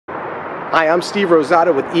Hi, I'm Steve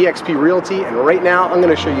Rosado with eXp Realty, and right now I'm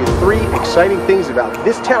going to show you 3 exciting things about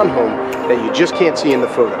this townhome that you just can't see in the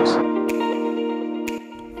photos.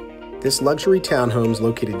 This luxury townhome is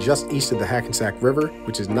located just east of the Hackensack River,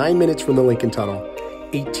 which is 9 minutes from the Lincoln Tunnel,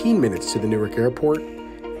 18 minutes to the Newark Airport.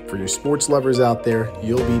 For your sports lovers out there,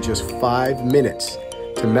 you'll be just 5 minutes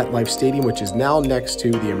to MetLife Stadium, which is now next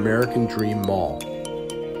to the American Dream Mall.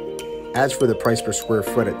 As for the price per square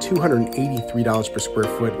foot at $283 per square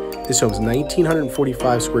foot, this home's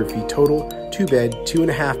 1,945 square feet total, 2-bed,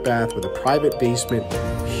 2.5 bath with a private basement,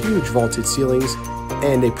 huge vaulted ceilings,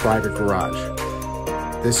 and a private garage.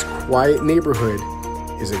 This quiet neighborhood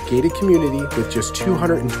is a gated community with just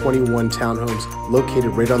 221 townhomes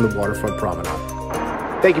located right on the waterfront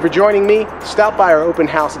promenade. Thank you for joining me. Stop by our open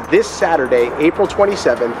house this Saturday, April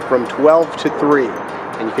 27th from 12 to 3.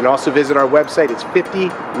 And you can also visit our website. It's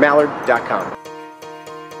 50mallard.com.